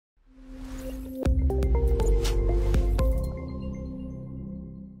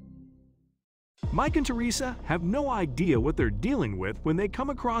Mike and Teresa have no idea what they're dealing with when they come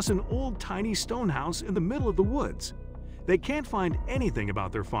across an old tiny stone house in the middle of the woods. They can't find anything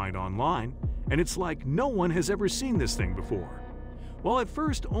about their find online, and it's like no one has ever seen this thing before. While at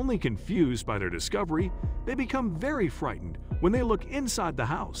first only confused by their discovery, they become very frightened when they look inside the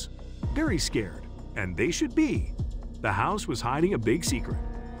house. Very scared, and they should be. The house was hiding a big secret.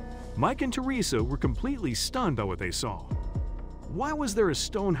 Mike and Teresa were completely stunned by what they saw. Why was there a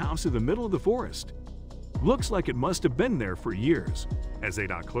stone house in the middle of the forest? Looks like it must have been there for years. As they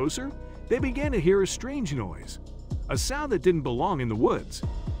got closer, they began to hear a strange noise, a sound that didn't belong in the woods.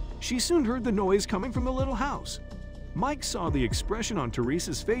 She soon heard the noise coming from the little house. Mike saw the expression on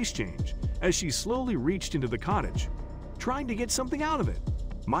Teresa's face change as she slowly reached into the cottage, trying to get something out of it.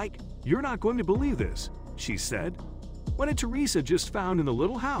 "Mike, you're not going to believe this," she said. What had Teresa just found in the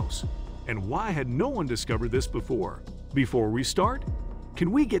little house? And why had no one discovered this before? Before we start,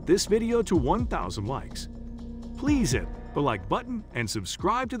 can we get this video to 1,000 likes? Please hit the like button and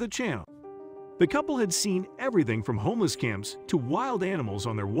subscribe to the channel. The couple had seen everything from homeless camps to wild animals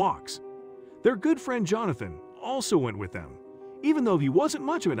on their walks. Their good friend Jonathan also went with them, even though he wasn't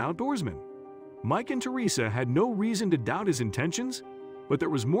much of an outdoorsman. Mike and Teresa had no reason to doubt his intentions, but there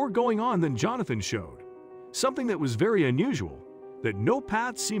was more going on than Jonathan showed. Something that was very unusual, that no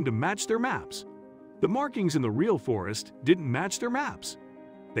paths seemed to match their maps. The markings in the real forest didn't match their maps.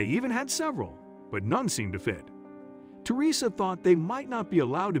 They even had several, but none seemed to fit. Teresa thought they might not be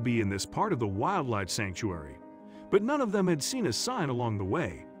allowed to be in this part of the wildlife sanctuary, but none of them had seen a sign along the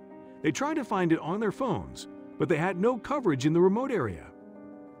way. They tried to find it on their phones, but they had no coverage in the remote area.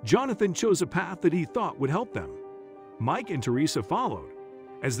 Jonathan chose a path that he thought would help them. Mike and Teresa followed.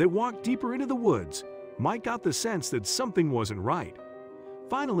 As they walked deeper into the woods, Mike got the sense that something wasn't right.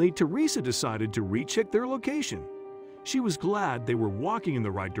 Finally, Teresa decided to recheck their location. She was glad they were walking in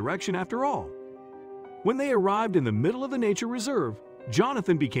the right direction after all. When they arrived in the middle of the nature reserve,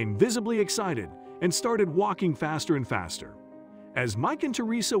 Jonathan became visibly excited and started walking faster and faster. As Mike and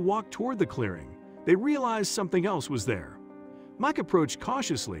Teresa walked toward the clearing, they realized something else was there. Mike approached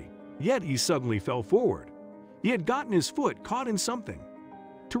cautiously, yet he suddenly fell forward. He had gotten his foot caught in something.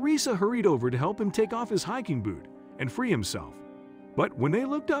 Teresa hurried over to help him take off his hiking boot and free himself. But when they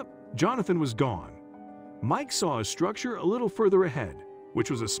looked up, Jonathan was gone. Mike saw a structure a little further ahead,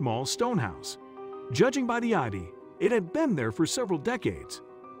 which was a small stone house. Judging by the ID, it had been there for several decades.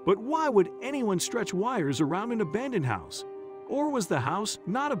 But why would anyone stretch wires around an abandoned house? Or was the house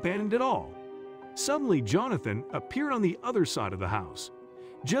not abandoned at all? Suddenly, Jonathan appeared on the other side of the house.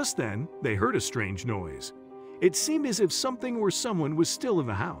 Just then, they heard a strange noise. It seemed as if something or someone was still in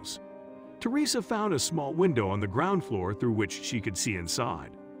the house. Teresa found a small window on the ground floor through which she could see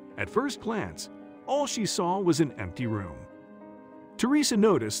inside. At first glance, all she saw was an empty room. Teresa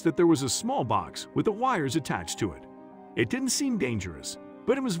noticed that there was a small box with the wires attached to it. It didn't seem dangerous,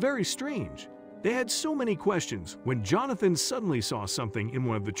 but it was very strange. They had so many questions when Jonathan suddenly saw something in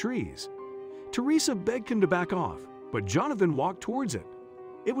one of the trees. Teresa begged him to back off, but Jonathan walked towards it.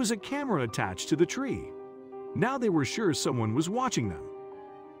 It was a camera attached to the tree. Now they were sure someone was watching them.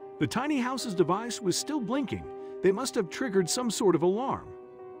 The tiny house's device was still blinking. They must have triggered some sort of alarm.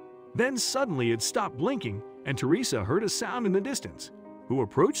 Then suddenly it stopped blinking and Teresa heard a sound in the distance. Who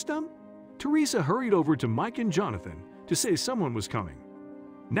approached them? Teresa hurried over to Mike and Jonathan to say someone was coming.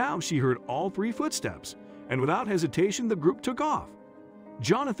 Now she heard all three footsteps, and without hesitation the group took off.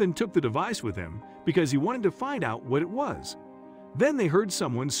 Jonathan took the device with him because he wanted to find out what it was. Then they heard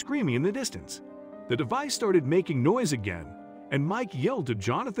someone screaming in the distance. The device started making noise again, and Mike yelled to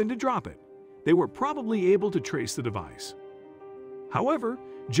Jonathan to drop it. They were probably able to trace the device. However,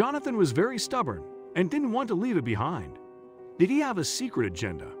 Jonathan was very stubborn and didn't want to leave it behind. Did he have a secret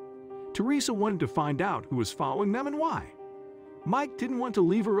agenda? Teresa wanted to find out who was following them and why. Mike didn't want to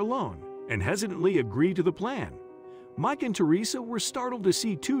leave her alone and hesitantly agreed to the plan. Mike and Teresa were startled to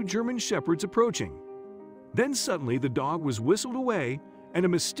see two German shepherds approaching. Then suddenly the dog was whistled away and a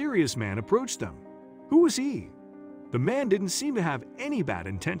mysterious man approached them. Who was he? The man didn't seem to have any bad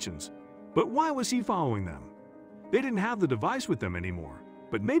intentions, but why was he following them? They didn't have the device with them anymore,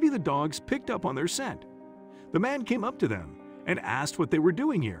 but maybe the dogs picked up on their scent. The man came up to them and asked what they were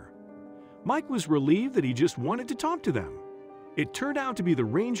doing here. Mike was relieved that he just wanted to talk to them. It turned out to be the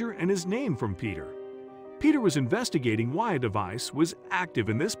ranger and his name from Peter. Peter was investigating why a device was active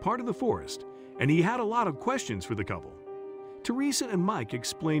in this part of the forest, and he had a lot of questions for the couple. Teresa and Mike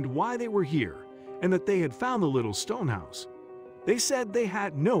explained why they were here and that they had found the little stone house. They said they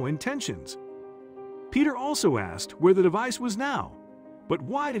had no intentions. Peter also asked where the device was now, but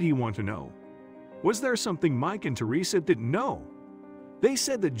why did he want to know? Was there something Mike and Teresa didn't know? They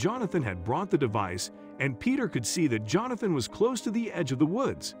said that Jonathan had brought the device, and Peter could see that Jonathan was close to the edge of the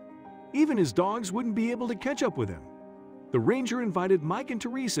woods. Even his dogs wouldn't be able to catch up with him. The ranger invited Mike and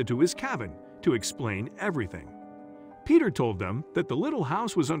Teresa to his cabin to explain everything. Peter told them that the little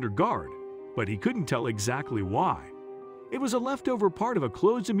house was under guard, but he couldn't tell exactly why. It was a leftover part of a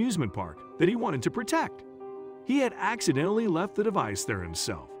closed amusement park that he wanted to protect. He had accidentally left the device there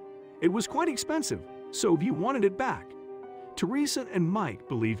himself. It was quite expensive, so he wanted it back. Teresa and Mike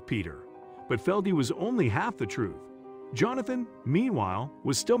believed Peter, but felt he was only half the truth. Jonathan, meanwhile,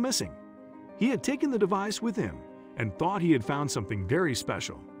 was still missing. He had taken the device with him and thought he had found something very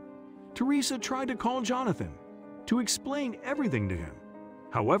special. Teresa tried to call Jonathan to explain everything to him.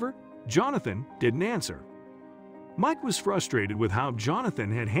 However, Jonathan didn't answer. Mike was frustrated with how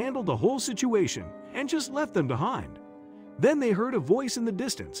Jonathan had handled the whole situation and just left them behind. Then they heard a voice in the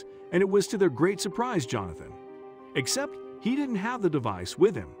distance, and it was to their great surprise Jonathan. Except he didn't have the device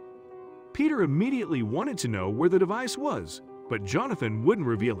with him. Peter immediately wanted to know where the device was, but Jonathan wouldn't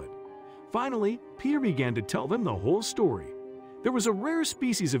reveal it. Finally, Peter began to tell them the whole story. There was a rare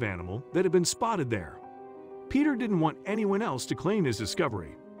species of animal that had been spotted there. Peter didn't want anyone else to claim his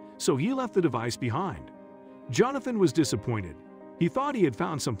discovery, so he left the device behind. Jonathan was disappointed. He thought he had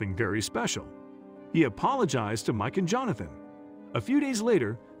found something very special. He apologized to Mike and Jonathan. A few days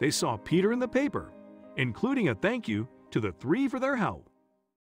later, they saw Peter in the paper, including a thank you to the three for their help.